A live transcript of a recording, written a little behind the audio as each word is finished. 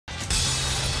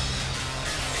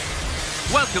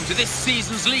Welcome to this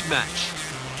season's league match.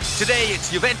 Today it's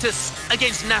Juventus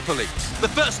against Napoli, the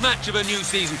first match of a new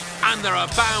season, and there are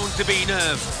bound to be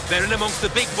nerves. They're in amongst the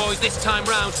big boys this time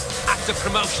round after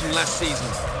promotion last season.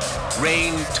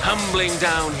 Rain tumbling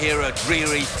down here a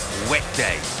dreary, wet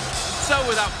day. So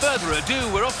without further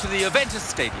ado, we're off to the Juventus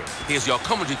Stadium. Here's your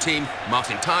commentary team,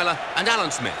 Martin Tyler and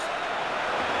Alan Smith.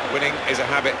 Winning is a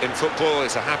habit in football,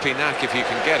 it's a happy knack if you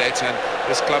can get it, and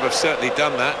this club have certainly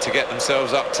done that to get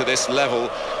themselves up to this level.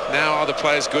 Now, are the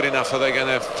players good enough? Are they going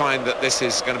to find that this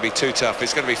is going to be too tough?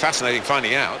 It's going to be fascinating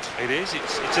finding out. It is.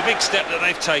 It's a big step that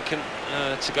they've taken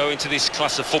to go into this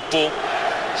class of football.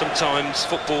 Sometimes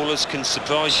footballers can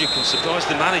surprise you, can surprise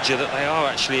the manager that they are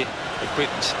actually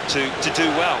equipped to do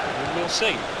well. And we'll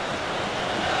see.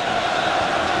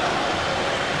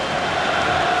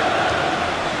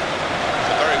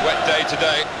 Day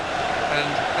today, and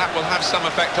that will have some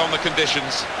effect on the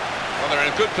conditions. Well, they're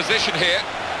in a good position here.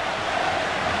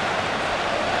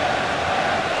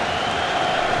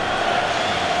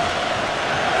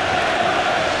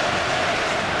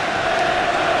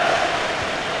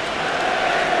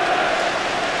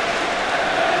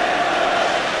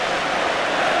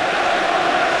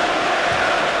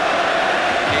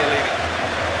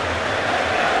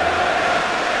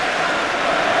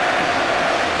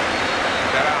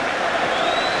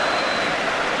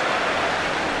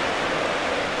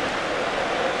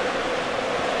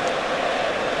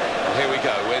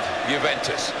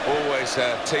 Juventus, always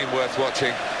a team worth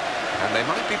watching, and they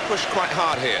might be pushed quite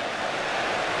hard here.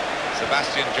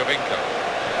 Sebastian Jovinko.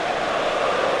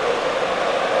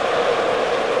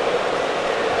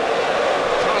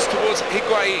 Pass towards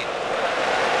Higuain.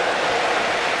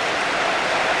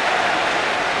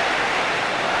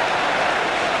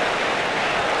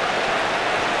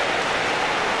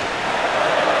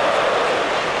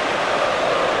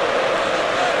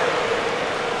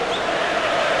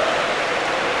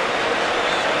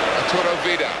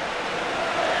 Vida.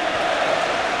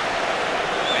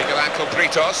 Miguel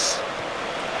Britos.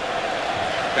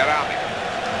 Berami.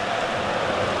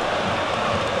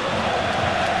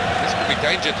 This could be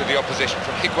danger to the opposition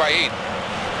from Higuain.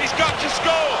 He's got to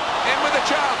score! In with a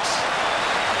chance.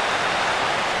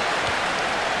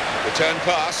 Return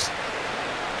pass.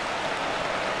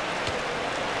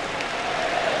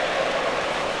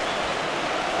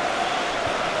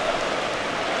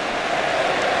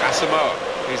 Asamoah.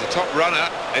 He's a top runner.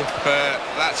 If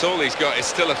that's all he's got, it's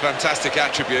still a fantastic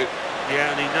attribute.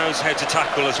 Yeah, and he knows how to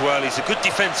tackle as well. He's a good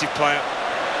defensive player.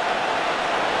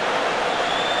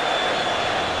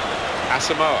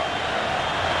 Asamoah.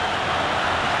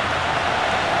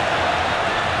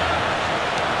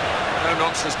 No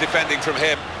nonsense defending from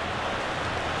him.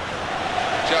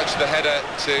 Judge the header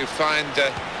to find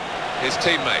his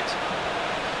teammate.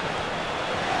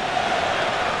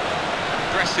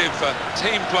 Aggressive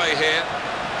team play here,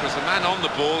 because the man on the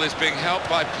ball is being helped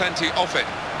by plenty off it.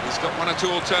 He's got one or two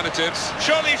alternatives.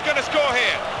 Surely he's going to score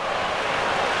here.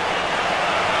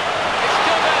 It's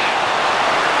still there.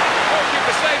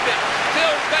 Goalkeeper saved it.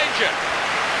 Still danger.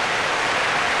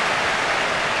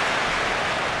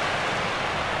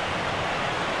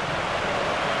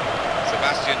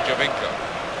 Sebastian Jovinko.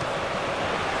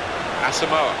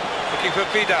 Asamoah looking for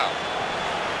Vidal.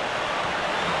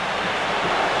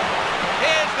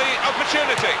 The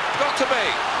opportunity, got to be,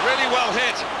 really well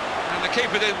hit, and the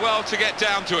keeper did well to get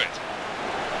down to it.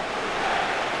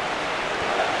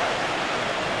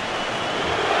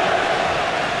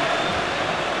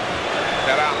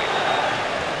 Berami.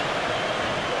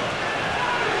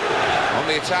 On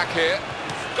the attack here,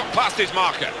 got past his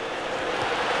marker.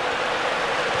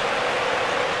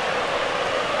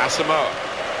 Asamoah.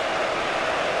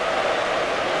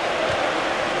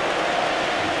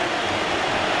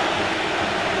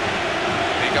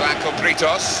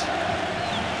 Britos.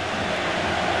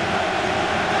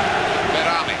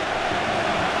 Berami.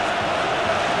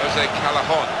 Jose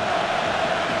Callejon.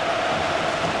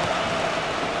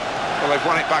 Well, they've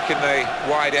won it back in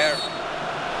the wide area.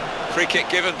 Free kick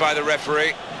given by the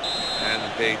referee, and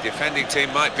the defending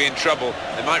team might be in trouble.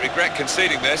 They might regret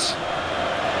conceding this.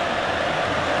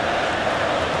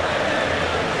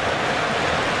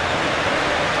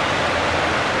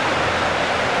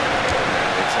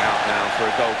 For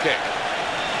a goal kick.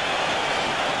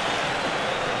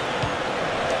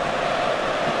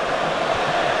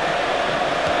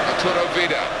 Arturo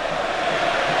Vidal.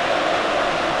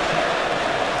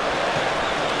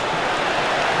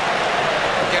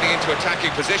 Getting into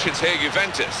attacking positions here,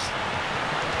 Juventus.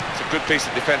 It's a good piece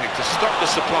of defending to stop the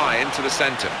supply into the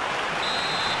centre.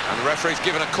 And the referee's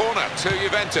given a corner to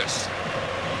Juventus.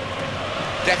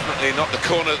 Definitely not the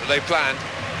corner that they planned.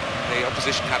 The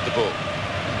opposition had the ball.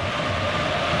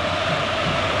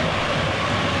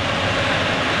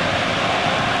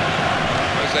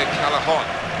 Jose Callejon.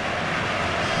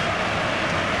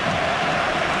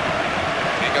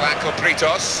 Miguel Ángel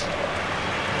Britos.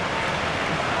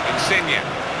 Insigne.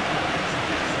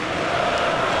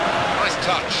 Nice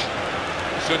touch.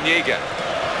 Zúñiga.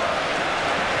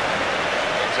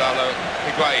 Gonzalo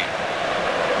Higuaín.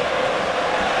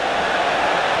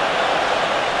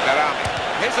 Berami.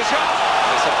 Here's the shot.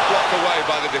 It's a block away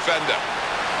by the defender.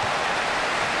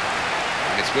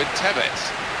 It's with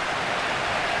Tevez.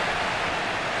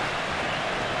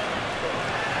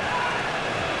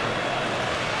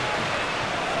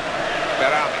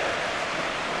 Berami.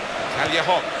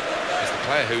 Callejon is the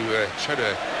player who showed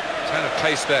a turn of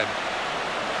pace then.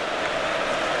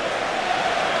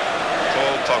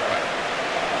 Paul Pogba.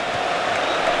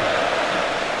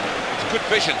 It's good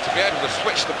vision to be able to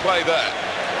switch the play there.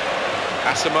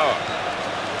 Asamoah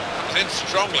comes in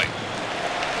strongly.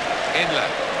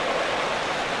 Inlet.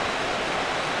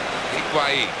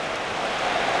 Higuaín.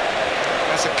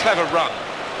 That's a clever run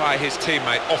by his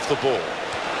teammate off the ball.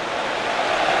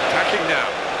 Attacking now.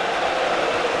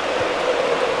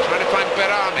 Trying to find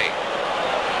Berami.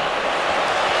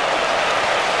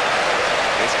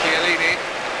 Here's Chiellini.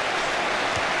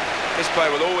 This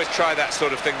player will always try that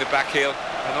sort of thing, the back heel,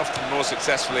 and often more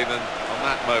successfully than on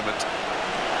that moment.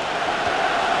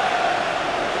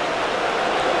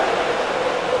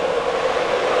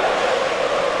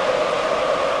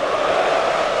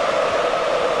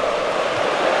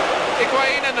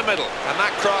 Higuaín in the middle, and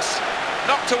that cross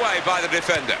knocked away by the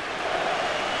defender.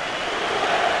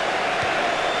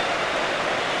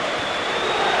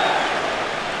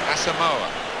 Asamoah.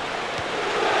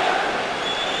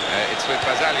 It's with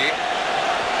Barzagli.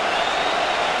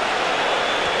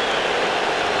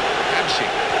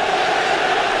 Hamsik.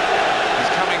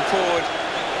 He's coming forward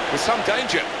with some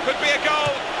danger. Could be a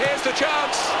goal. Here's the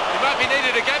chance. He might be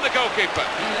needed again, the goalkeeper.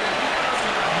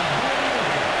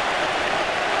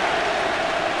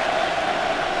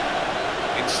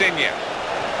 Insigne.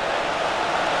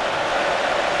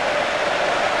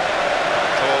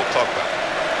 Paul Pogba.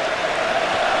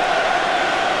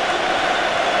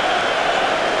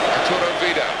 Arturo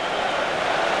Vidal.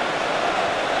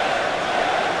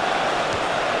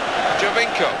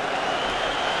 Jovinko.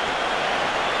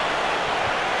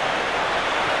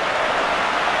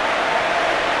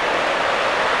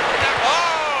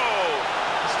 Oh!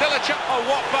 Still a chance. Oh,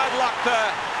 what bad luck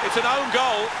there. It's an own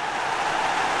goal.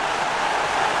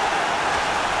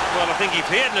 Well, I think if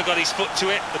he hadn't got his foot to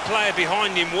it, the player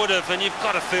behind him would have, and you've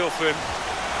got to feel for him.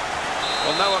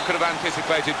 Well, no one could have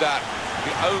anticipated that.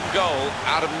 The own goal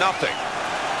out of nothing.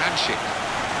 Hamsik.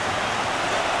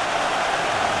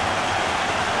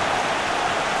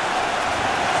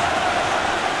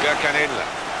 Gökhan Inler.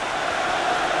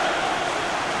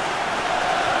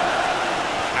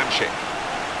 Hamsik.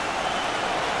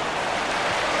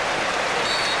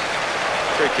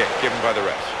 Free kick given by the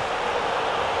ref.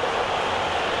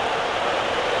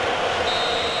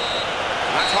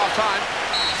 That's half-time,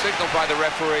 signalled by the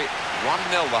referee,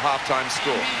 1-0 the half-time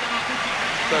score.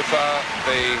 So far,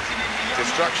 the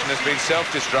destruction has been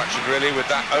self-destruction, really, with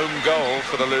that own goal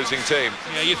for the losing team.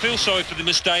 Yeah, you feel sorry for the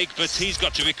mistake, but he's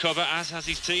got to recover, as has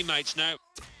his teammates now.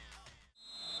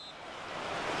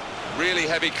 Really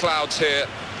heavy clouds here,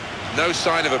 no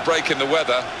sign of a break in the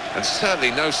weather, and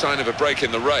certainly no sign of a break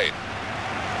in the rain.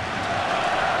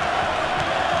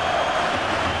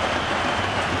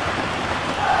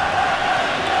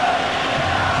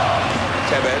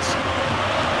 Tevez.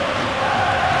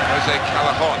 Jose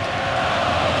Callejon.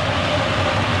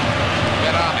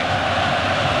 Berami.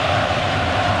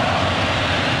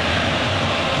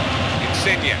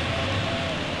 Insigne.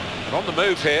 And on the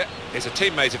move here is a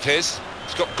teammate of his.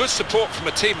 He's got good support from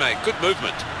a teammate, good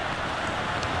movement.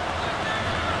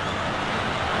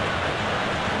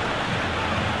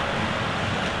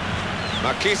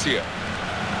 Marquisio.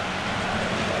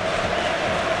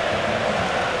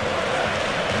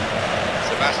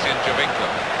 Sebastian Jovinko.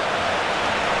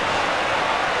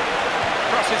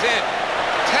 Crosses in.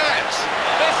 Tevez.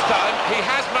 This time he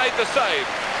has made the save.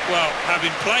 Well,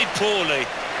 having played poorly,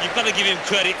 you've got to give him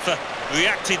credit for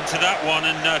reacting to that one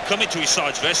and coming to his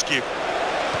side's rescue.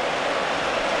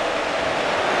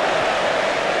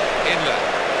 Inlet.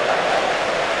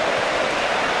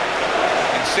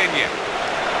 Insigne.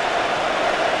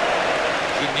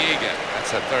 Zúñiga.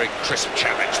 That's a very crisp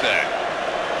challenge there.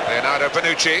 Leonardo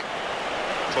Bonucci.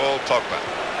 Paul Pogba.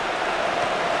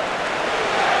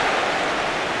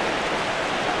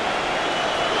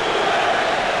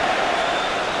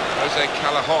 Jose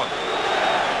Callejon.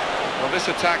 Well, this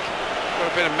attack got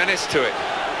a bit of menace to it.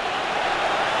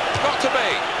 It's got to be.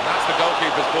 And that's the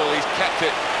goalkeeper's ball. He's kept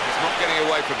it. It's not getting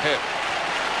away from him.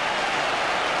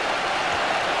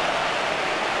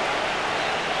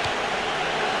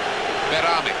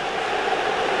 Berami.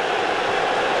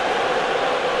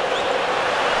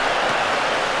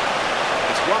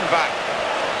 It's one back.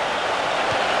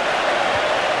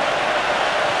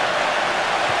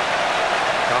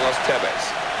 Carlos Tevez.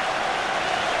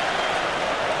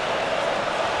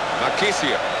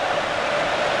 Marquisio.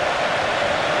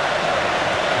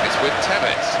 It's with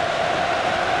Tevez.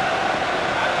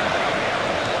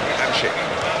 Hamsik.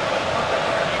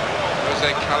 Jose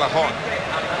Callajon.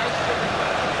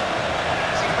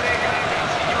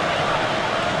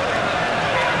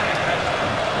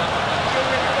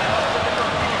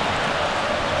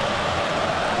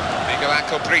 Miguel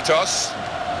Angel Britos.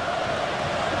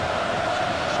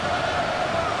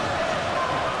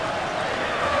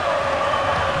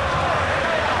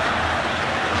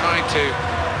 To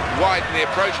widen the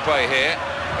approach play here,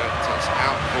 but it's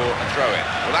out for a throw-in.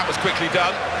 Well, that was quickly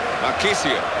done.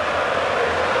 Marquisio.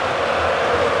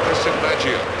 Christian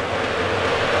Maggio.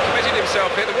 Committed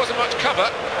himself here. There wasn't much cover,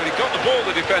 but he got the ball,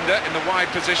 the defender, in the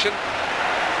wide position.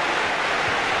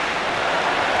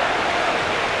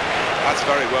 That's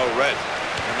very well read,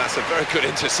 and that's a very good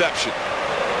interception.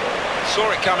 Saw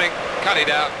it coming, cut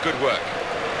it out, good work.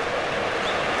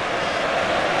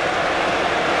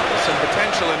 Some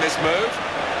potential in this move.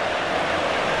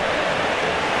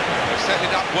 They've set it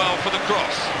up well for the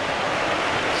cross.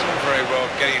 It's all very well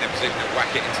getting in a position to whack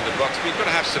it into the box, but you've got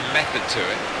to have some method to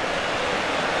it.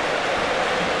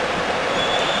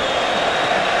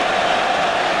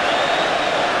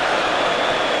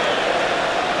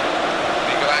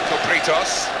 Miguel Angel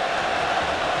Britos.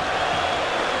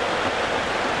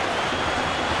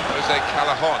 Jose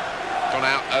Callajon gone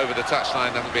out over the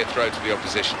touchline. That'll be a throw to the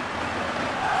opposition.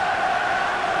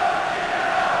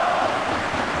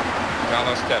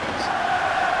 Carlos Tevez.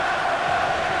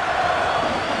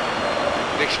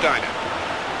 Lichtsteiner.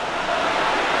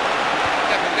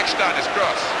 Stefan Lichtsteiner's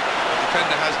cross. The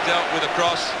defender has dealt with a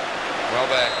cross.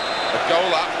 Well, they're a goal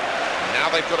up.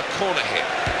 Now they've got a corner here.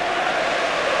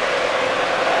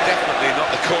 Definitely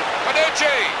not the corner.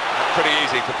 Panucci! Pretty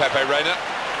easy for Pepe Reina.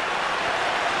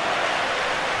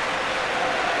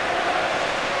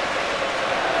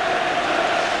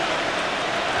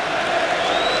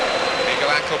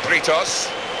 Britos.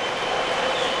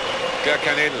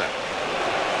 Gercanilla.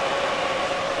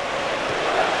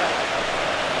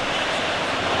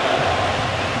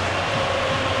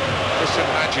 Christian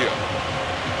Maggio.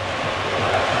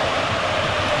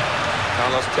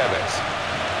 Carlos Tevez.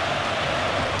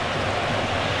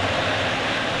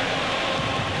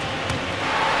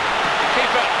 The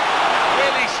keeper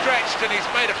really stretched and he's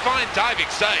made a fine diving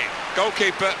save.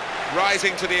 Goalkeeper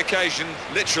rising to the occasion,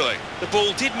 literally. The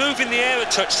ball did move in the air a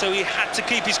touch, so he had to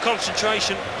keep his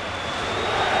concentration.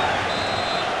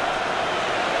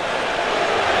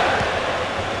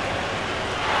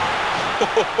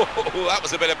 That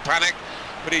was a bit of panic,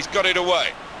 but he's got it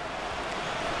away.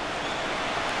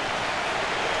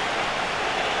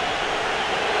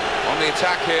 On the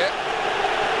attack here.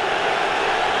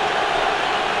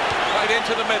 Right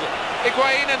into the middle.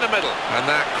 Higuain in the middle. And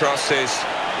that cross is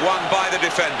won by the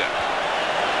defender.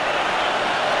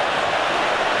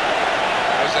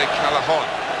 Jose Callajon.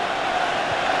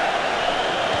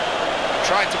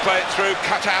 Tried to play it through,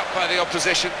 cut out by the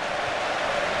opposition.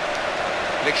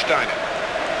 Lichtsteiner.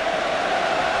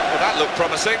 Well, that looked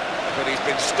promising, but he's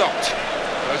been stopped.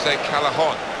 Jose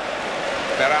Callajon.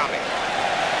 Berami.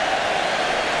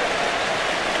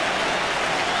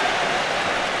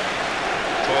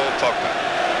 Paul Pogba.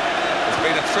 It's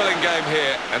been a thrilling game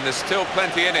here, and there's still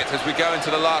plenty in it as we go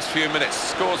into the last few minutes.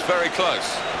 Score's very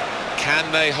close.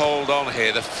 Can they hold on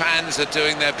here? The fans are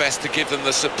doing their best to give them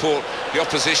the support. The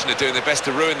opposition are doing their best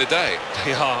to ruin the day.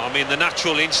 Yeah, I mean, the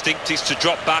natural instinct is to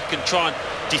drop back and try and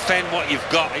defend what you've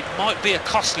got. It might be a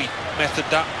costly method,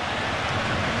 that.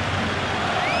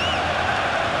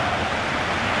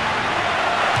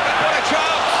 What a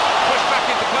chance! Pushed back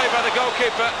into play by the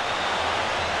goalkeeper.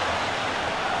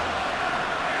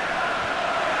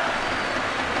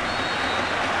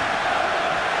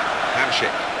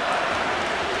 Hamsik.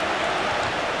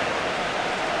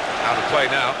 Out of play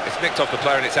now. It's nicked off the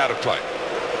player and it's out of play.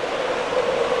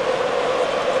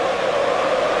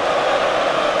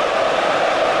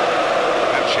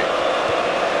 Hamsik.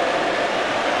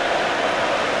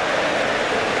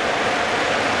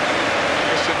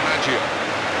 Christian Maggio.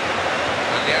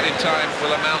 And the added time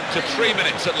will amount to 3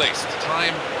 minutes at least.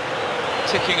 Time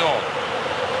ticking on.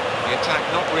 The attack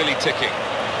not really ticking.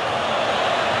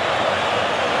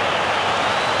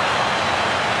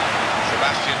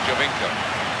 Sebastian Jovinko.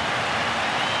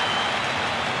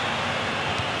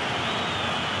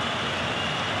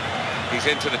 He's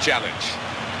into the challenge.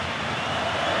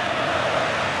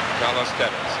 Carlos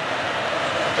Tevez.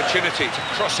 Opportunity to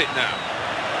cross it now.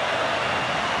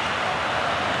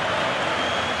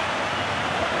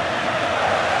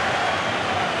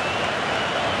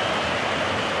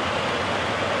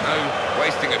 No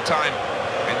wasting of time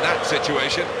in that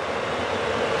situation.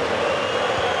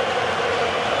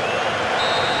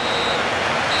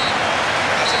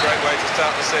 That's a great way to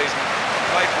start the season.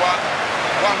 Played 1-1.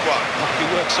 He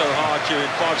worked so hard during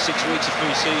 5-6 weeks of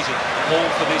pre-season, all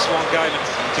for this one game. And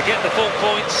to get the full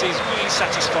points is really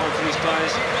satisfying for these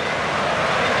players.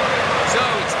 So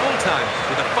it's full time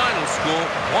with a final score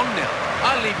 1-0.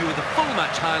 I'll leave you with the full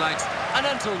match highlights, and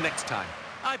until next time,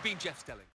 I've been Jeff Stelling.